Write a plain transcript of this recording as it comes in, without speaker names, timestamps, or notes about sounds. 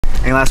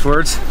Any last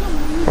words?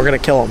 We're gonna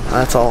kill him,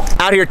 that's all.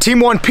 Out here, team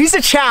 1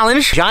 pizza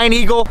challenge. Giant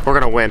Eagle. We're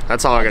gonna win.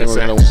 That's all I gotta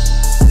say.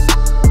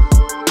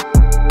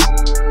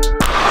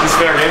 Is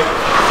fair game?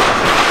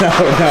 No.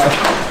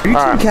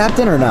 Are you team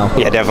captain or no?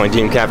 Yeah, definitely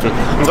team captain.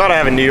 I'm glad I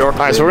have in New York.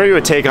 All right, so we're gonna do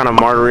a take on a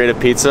margarita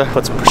pizza.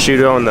 Put some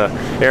prosciutto in the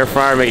air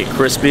fryer, make it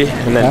crispy,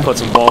 and then put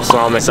some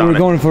balsamic on it. We're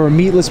going for a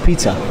meatless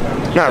pizza.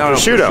 No,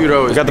 prosciutto.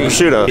 We got the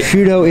prosciutto.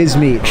 Prosciutto is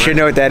meat. Should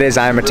know what that is.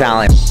 I am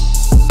Italian.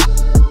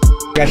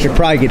 You guys should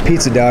probably get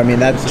pizza dough. I mean,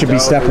 that should be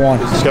step 1.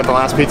 Just got the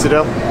last pizza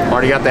dough.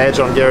 Already got the edge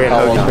on Gary and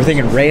Hogan. We're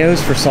thinking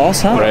Rayo's for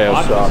sauce, huh?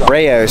 Rayo's sauce.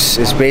 Rayo's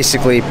is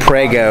basically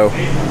Prego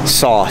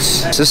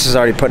sauce. So this is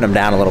already putting them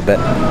down a little bit.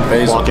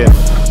 Walk in.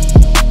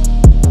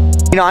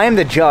 You know, I am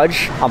the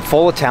judge. I'm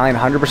full Italian,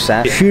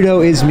 100%.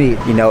 Prosciutto is meat.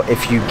 You know,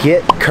 if you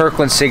get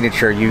Kirkland's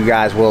signature, you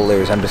guys will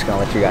lose. I'm just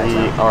gonna let you guys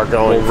know. We are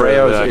going for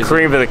the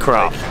cream of the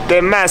crop.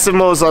 The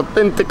Massimo's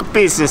authentic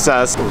pizza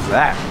sauce. What was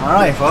that? All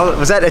right, well,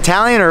 was that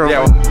Italian or?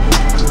 Yeah.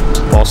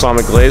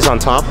 Balsamic glaze on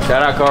top.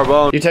 Shout out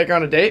Carbone. You take her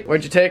on a date?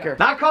 Where'd you take her?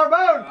 Not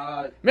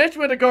Carbone! Mitch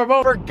went to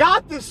Carbone.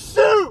 Forgot the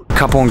suit!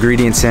 Couple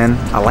ingredients in.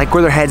 I like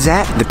where their head's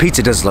at. The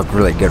pizza does look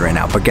really good right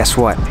now, but guess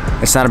what?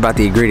 It's not about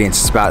the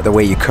ingredients, it's about the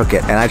way you cook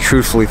it. And I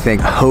truthfully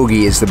think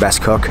Hoagie is the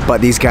best cook,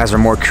 but these guys are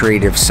more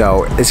creative,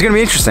 so it's gonna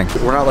be interesting.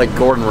 We're not like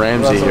Gordon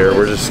Ramsay here.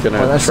 We're just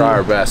gonna try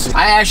our best.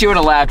 I actually would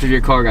have laughed if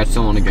your car got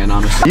stolen again,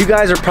 honestly. You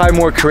guys are probably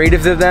more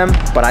creative than them,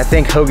 but I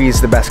think Hoagie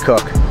is the best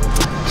cook.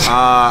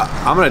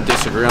 I'm gonna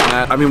disagree on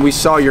that. I mean, we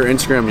saw your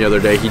Instagram the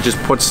other day. He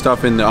just put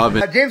stuff in the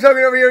oven. James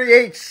Hogan over here, he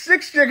ate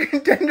 6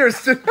 chicken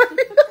tenders tonight.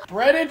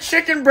 Breaded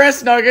chicken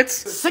breast nuggets.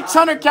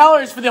 600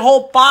 calories for the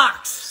whole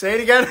box. Say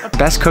it again.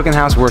 Best cook in the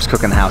house, worst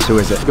cook in the house. Who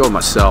is it? Go with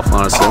myself,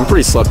 honestly. I'm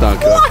pretty slept on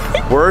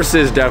cook. Worst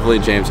is definitely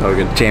James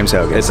Hogan. James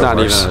Hogan. It's not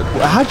even.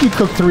 How'd you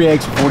cook 3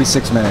 eggs for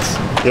 46 minutes?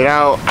 You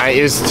know,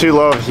 it was too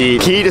low of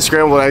heat. Key to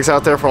scrambled eggs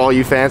out there for all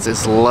you fans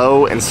is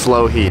low and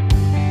slow heat.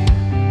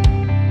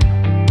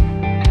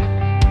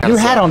 You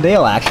had on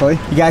Dale, actually.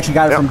 You actually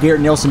got it from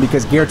Garrett Nielsen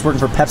because Garrett's working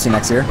for Pepsi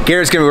next year.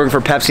 Garrett's going to be working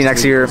for Pepsi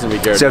next year.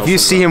 So if you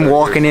see him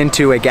walking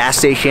into a gas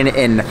station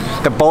in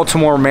the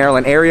Baltimore,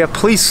 Maryland area,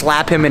 please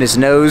slap him in his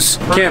nose.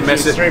 Can't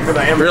miss it.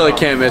 Really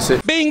can't miss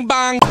it. Bing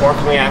bong.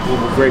 Sparkling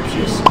apple with grape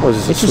juice. What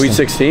is this, Sweet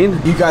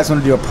 16? You guys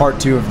want to do a part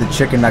 2 of the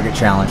chicken nugget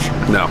challenge?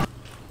 No.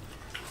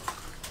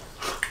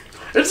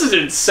 This is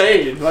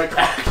insane. Like,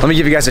 let me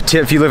give you guys a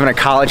tip. If you live in a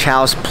college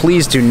house,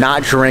 please do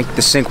not drink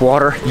the sink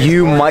water.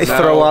 You might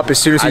throw up as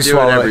soon as you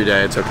swallow it. I do it every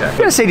day. It's okay. I'm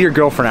gonna say to your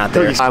girlfriend out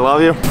there, I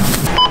love you.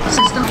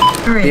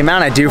 the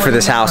amount I do for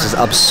this house is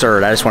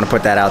absurd. I just want to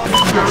put that out there.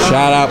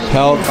 Shout out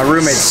Pehlke. My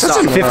roommates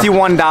suck.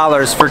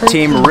 $51 for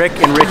team Rick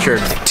and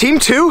Richard. Team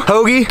 2,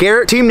 Hoagie,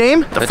 Garrett. Team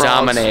name? The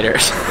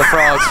Dominators. the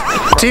frogs.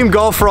 Team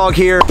Golf Frog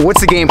here.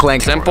 What's the game plan?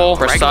 Simple,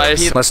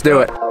 precise. Let's do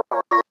it.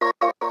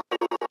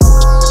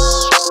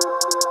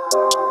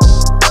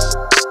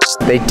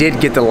 They did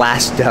get the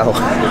last dough.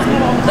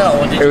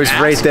 No, it was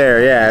right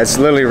there. Yeah, it's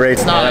literally right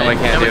there. No, we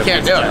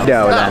can't do it.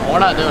 No, we're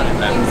not doing it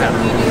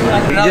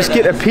then. You just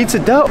get a pizza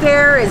dough.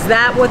 Is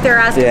that what they're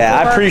asking for? Yeah,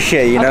 I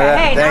appreciate you know that.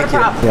 Hey, Thank you.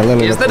 Yeah,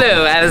 Here's the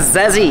dough, as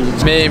Zezzy.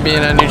 Me being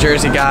a New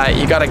Jersey guy,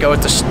 you gotta go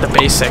with the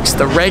basics.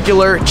 The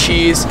regular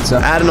cheese,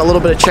 adding a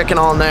little bit of chicken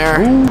on there,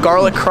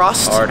 garlic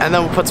crust, and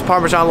then we'll put some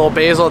Parmesan, a little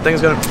basil,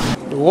 thing's gonna...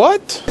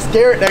 What? It's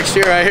Garrett next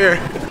year right here.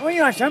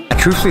 I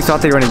truthfully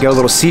thought they were going to go a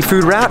little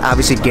seafood route.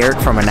 Obviously, Garrett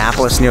from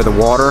Annapolis near the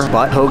water,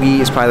 but Hoagie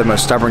is probably the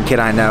most stubborn kid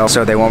I know,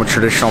 so they went with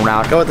traditional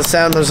route. Go with the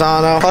San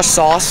Marzano crushed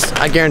sauce.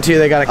 I guarantee you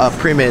they got a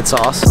pre-made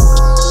sauce.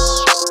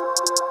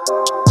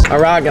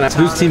 Oregano.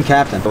 Who's team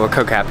captain? We're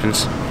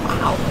co-captains.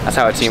 That's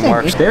how a team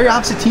works. Very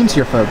opposite teams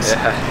here, folks.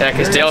 Yeah,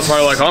 because Dale's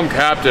probably like, I'm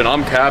captain.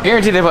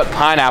 Guarantee they put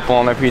pineapple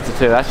on their pizza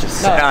too. That's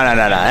just sick. No.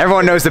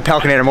 Everyone knows the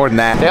Pelkinator more than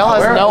that. Dale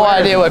has no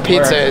idea what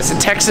pizza is. In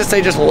Texas,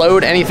 they just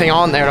load anything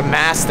on there to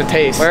mask the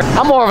taste.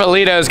 I'm more of a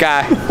Lido's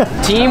guy.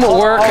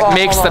 Teamwork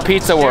makes the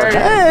pizza work.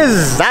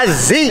 That's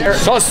Z.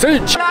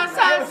 Sausage.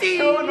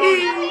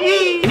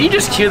 Can you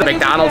just cue the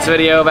McDonald's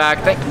video back?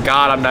 Thank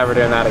God I'm never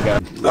doing that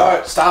again.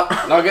 Alright, stop.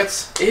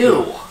 Nuggets.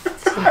 Ew.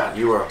 God,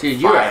 you are Dude,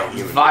 you're a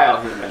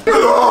vile human. Dude,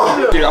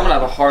 I'm gonna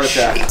have a heart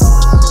attack.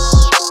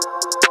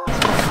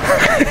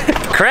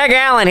 Craig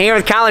Allen here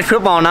with College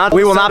Football Nuts.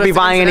 We will not be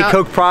buying any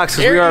Coke products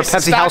because we are a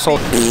Pepsi household.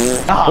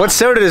 What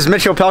soda does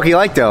Mitchell Pehlke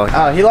like though?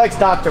 He likes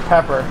Dr.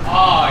 Pepper.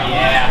 Oh,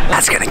 yeah.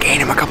 That's gonna gain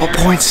him a couple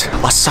points.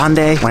 A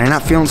Sunday when you're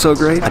not feeling so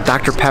great, a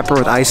Dr. Pepper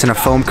with ice in a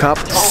foam cup.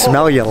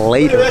 Smell you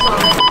later.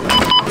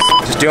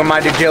 Just doing my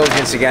due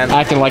diligence again.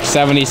 Acting like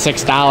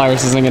 $76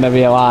 isn't gonna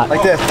be a lot.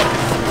 Like this.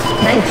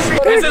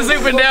 This is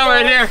zooming down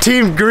right here.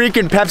 Team Greek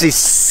and Pepsi.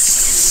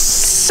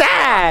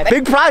 Sad.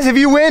 Big prize if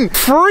you win.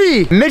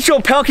 Free Mitchell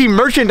Pehlke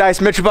merchandise.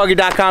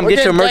 MitchellPehlke.com.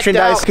 Get your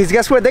merchandise. Because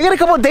guess what? They got a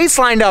couple of dates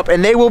lined up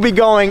and they will be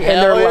going in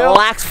their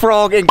Lax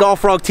Frog and Golf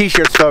Frog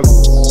t-shirts, folks.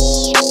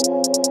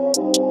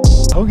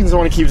 Hogan's the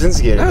one who keeps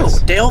instigating No,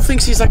 this. Dale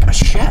thinks he's like a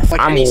chef.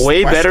 Like I'm any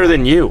way better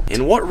than you.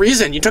 In what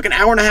reason? You took an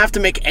hour and a half to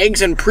make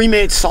eggs and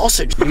pre-made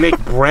sausage. You make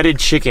breaded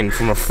chicken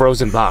from a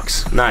frozen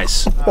box.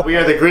 Nice. We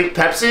are the Greek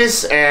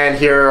Pepsis, and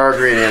here are our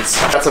ingredients.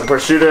 Got some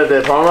prosciutto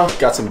di Parma.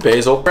 Got some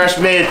basil. Fresh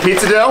made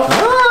pizza dough.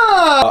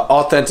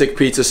 Authentic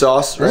pizza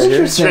sauce right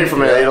here. Straight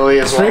from Italy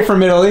as well. Straight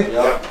from Italy.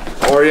 Yep.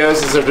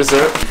 Oreos is our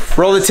dessert.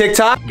 Roll the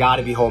TikTok.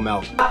 Gotta be whole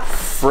milk.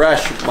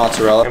 Fresh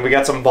mozzarella. And we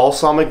got some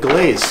balsamic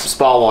glaze.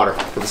 Spa water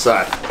for the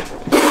side.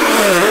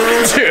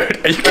 Dude,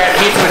 are you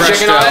Pizza with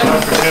chicken on it.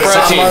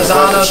 Protein.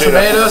 Marzano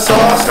tomato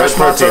sauce, fresh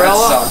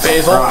mozzarella,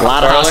 basil. A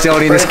lot of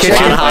hostility in this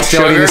kitchen.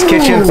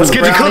 Let's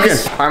get to cooking.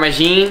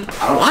 Parmesan.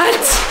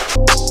 What?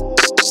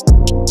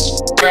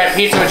 Red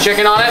pizza with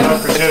chicken on it.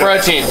 It's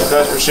protein.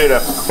 Fresh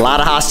prosciutto. A lot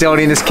of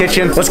hostility in this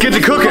kitchen. Let's get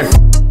to cooking.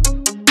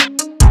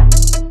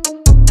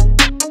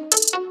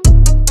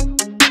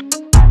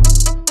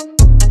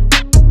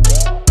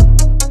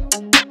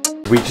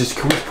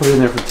 Can we put it in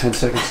there for 10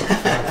 seconds?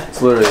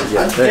 It's literally,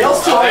 yeah. There they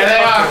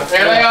are.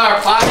 There they are.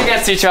 Plotting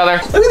against each other.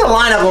 Look at the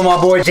lineup of my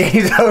boy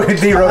James Hogan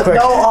D real quick.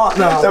 No.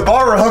 The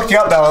barber hooked you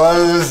up though.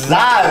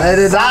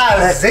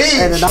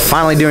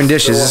 Finally doing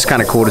dishes. This is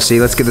kind of cool to see.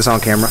 Let's get this on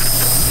camera.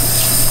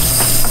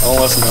 Don't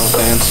listen to those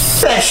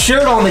fans. That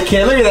shirt on the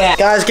kid. Look at that.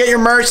 Guys, get your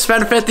merch.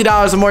 Spend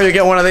 $50 or more, you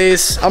get one of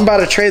these. I'm about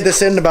to trade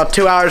this in about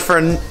 2 hours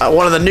for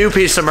one of the new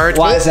piece of merch.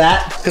 Why is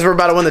that? Because we're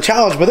about to win the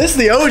challenge. But this is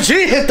the OG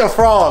Hit the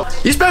Frog.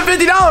 You spend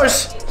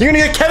 $50, you're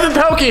gonna get Kevin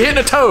Pehlke hitting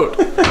a toad.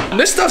 And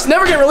this stuff's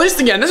never getting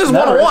released again. This is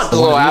one-on-one. A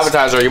little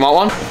appetizer. You want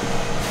one?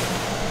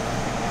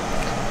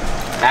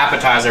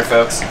 Appetizer,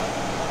 folks.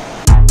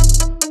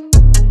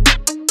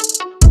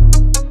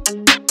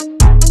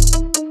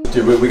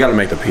 Dude, we gotta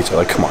make the pizza.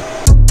 Like, come on.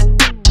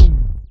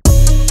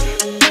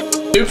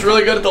 Soup's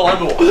really good at the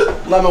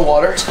lemon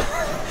water.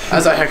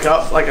 As I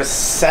hiccup like a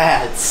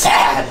sad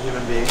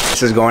human being.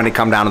 This is going to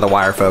come down to the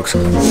wire, folks. Hey,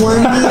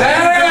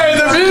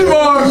 the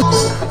beatbox!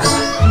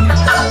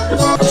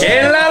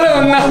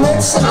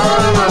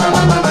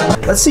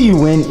 Let's say you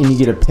win and you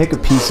get to pick a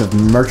piece of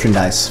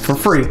merchandise for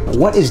free.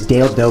 What is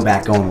Dale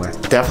Doback going with?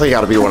 Definitely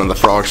got to be one of the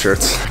frog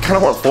shirts. I kind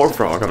of want Ford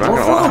Frog. I'm not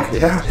gonna lie.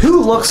 Yeah.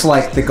 Who looks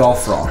like the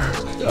golf frog?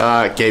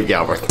 Gabe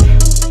Galbraith.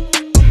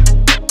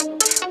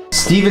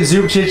 Steven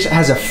Zubcic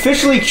has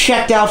officially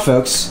checked out,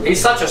 folks. He's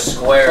such a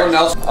square.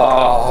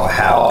 Oh,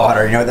 how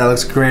butter. You know what that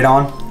looks great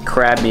on?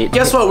 Crab meat.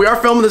 Guess what? We are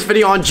filming this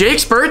video on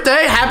Jake's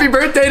birthday. Happy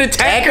birthday to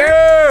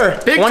Tanker!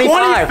 Big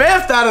 25th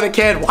 25th out of the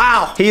kid.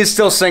 Wow. He is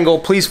still single.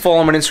 Please follow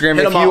him on Instagram.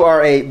 Hit If him you up.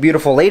 are a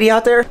beautiful lady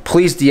out there,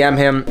 please DM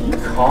him.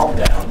 Calm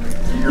down.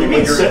 Letting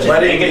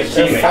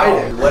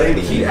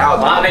the heat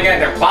out.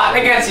 They're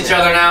plotting against each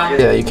other now.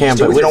 Yeah, you can,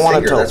 do it but with we don't your want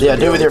finger, to that's tilt. Yeah, what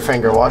do it you with do. your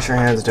finger. Wash your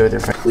hands, do it with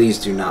your finger. Please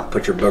do not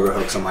put your booger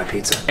hooks on my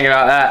pizza. Think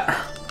about that.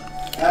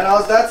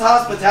 That's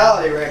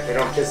hospitality, Rick. They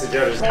don't kiss the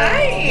judges.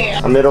 Hi.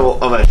 I'm middle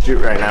of a shoot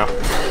right now.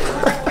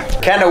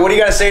 Kendall, what do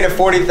you got to say to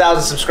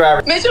 40,000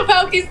 subscribers? Mitchell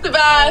Pehlke's the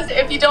best.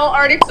 If you don't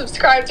already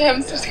subscribe to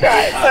him,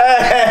 subscribe.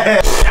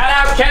 Shout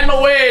out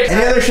Kendall Wade.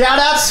 Any other shout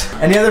outs?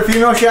 Any other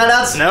female shout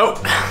outs? Nope.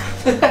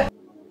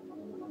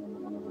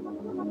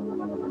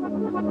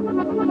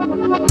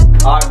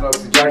 Alright folks,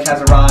 the judge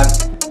has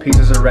arrived.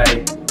 Pizzas are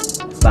ready.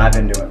 Let's dive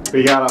into it.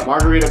 We got a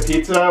margarita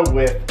pizza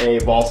with a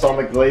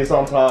balsamic glaze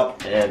on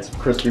top and some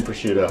crispy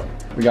prosciutto.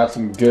 We got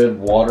some good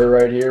water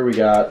right here. We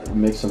got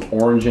mix some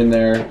orange in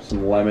there,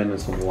 some lemon, and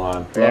some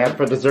lime. And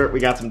for dessert, we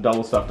got some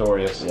double stuffed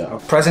Oreos. Yeah.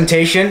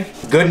 Presentation,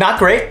 good, not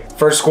great.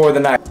 First score of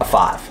the night, a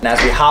 5. And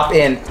as we hop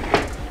in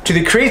to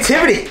the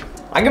creativity,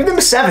 I give them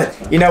a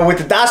 7. You know, with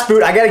the Das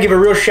Boot, I gotta give a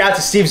real shout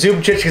to Steve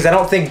Zubcic because I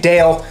don't think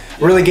Dale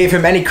really gave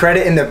him any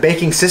credit in the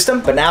baking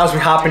system. But now as we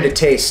hop into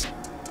taste.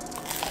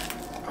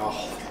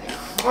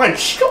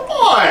 Crunch, come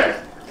on!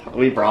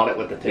 We brought it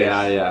with the taste.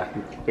 Yeah.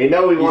 We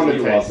know we won the He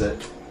taste.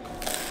 loved it.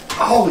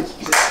 Oh,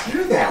 you just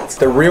hear that?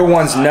 The real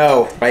ones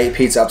know I eat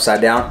pizza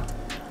upside down.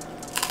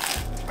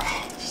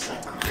 Oh, just a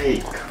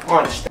great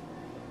crunch.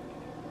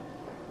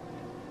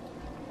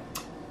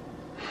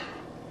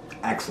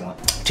 Excellent.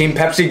 Team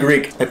Pepsi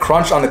Greek, the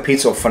crunch on the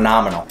pizza,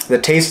 phenomenal. The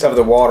taste of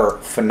the water,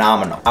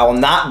 phenomenal. I will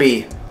not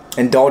be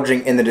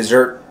indulging in the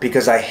dessert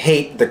because I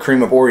hate the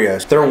cream of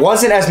Oreos. There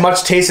wasn't as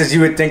much taste as you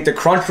would think. The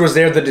crunch was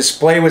there, the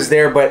display was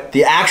there, but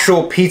the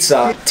actual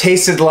pizza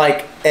tasted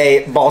like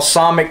a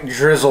balsamic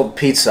drizzled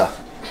pizza.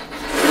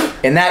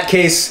 In that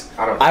case,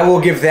 I will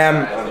give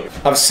them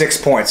of 6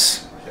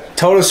 points.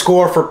 Total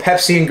score for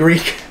Pepsi and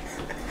Greek,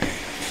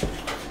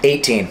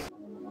 18.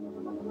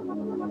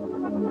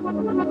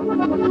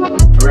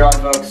 Here we are,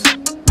 folks.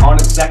 On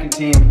to the second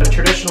team. A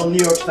traditional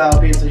New York style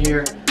pizza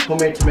here.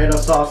 Homemade tomato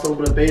sauce, a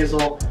little bit of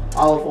basil,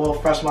 olive oil,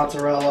 fresh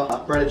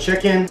mozzarella, breaded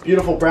chicken,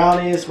 beautiful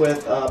brownies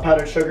with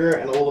powdered sugar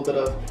and a little bit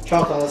of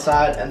chocolate on the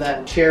side, and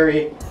then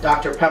cherry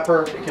Dr.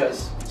 Pepper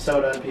because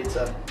soda and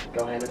pizza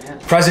go hand in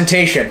hand.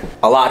 Presentation,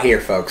 a lot here,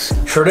 folks.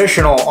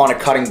 Traditional on a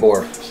cutting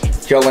board.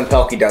 Jolyn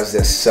Pehlke does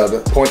this, so the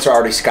points are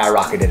already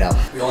skyrocketed up.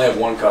 We only have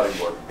one cutting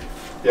board.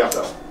 Yeah.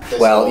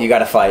 Well, you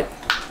gotta fight.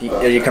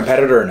 Are you a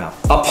competitor or no?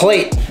 A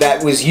plate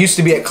that used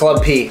to be at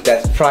Club P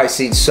that's probably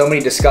seen so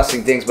many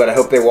disgusting things, but I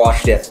hope they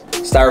washed it.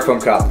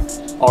 Styrofoam cup.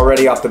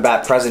 Already off the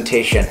bat,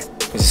 presentation is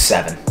a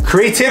 7.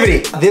 Creativity.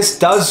 This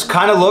does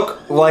kind of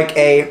look like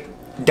a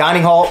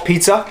dining hall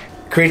pizza.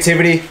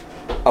 Creativity,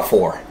 a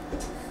 4.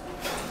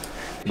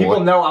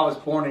 People know I was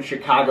born in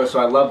Chicago, so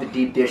I love the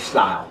deep dish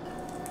style.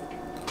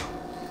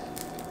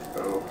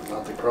 Oh,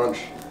 not the crunch.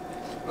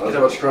 Not as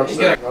much crunch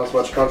there. Not as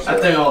much crunch there.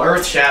 That thing will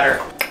earth shatter.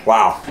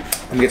 Wow.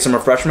 Let me get some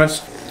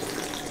refreshments.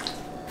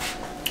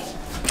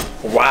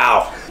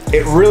 Wow.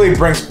 It really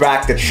brings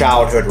back the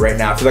childhood right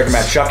now. I feel like I'm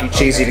at Chuck E.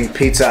 Cheese eating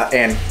pizza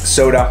and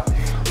soda.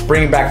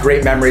 Bringing back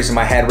great memories in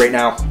my head right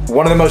now.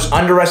 One of the most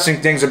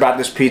underestimated things about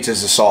this pizza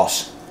is the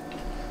sauce.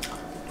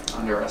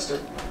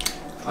 Underestimated?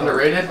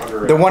 Underrated?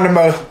 The one of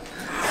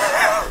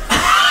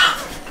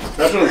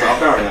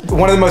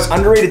the most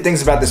underrated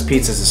things about this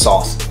pizza is the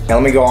sauce. Now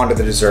let me go on to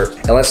the dessert.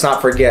 And let's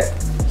not forget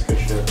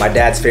my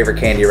dad's favorite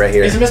candy right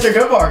here. He's a Mr.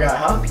 Goodbar guy,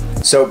 huh?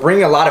 So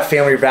bringing a lot of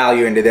family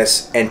value into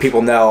this, and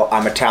people know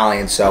I'm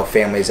Italian, so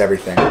family is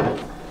everything.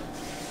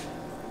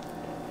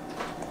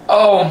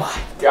 Oh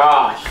my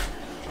gosh.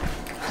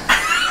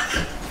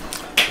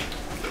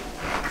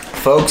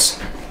 Folks,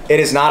 it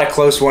is not a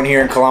close one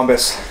here in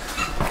Columbus.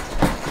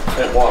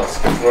 It was.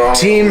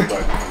 Team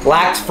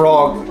Lax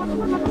Frog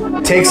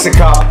takes the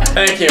cup.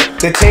 Thank you.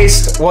 The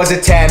taste was a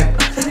 10,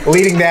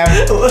 leading them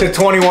to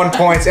 21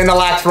 points, and the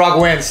Lax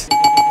Frog wins.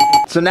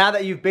 So now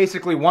that you've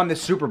basically won the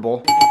Super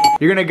Bowl,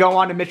 you're gonna go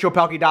on to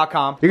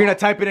MitchellPehlke.com. You're gonna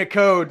type in a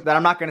code that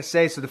I'm not gonna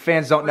say so the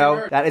fans don't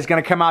know. That is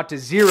gonna come out to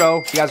 0.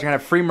 You guys are gonna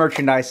have free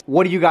merchandise.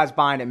 What are you guys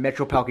buying at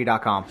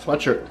MitchellPehlke.com?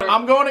 Sweatshirt.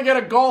 I'm going to get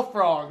a golf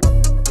frog.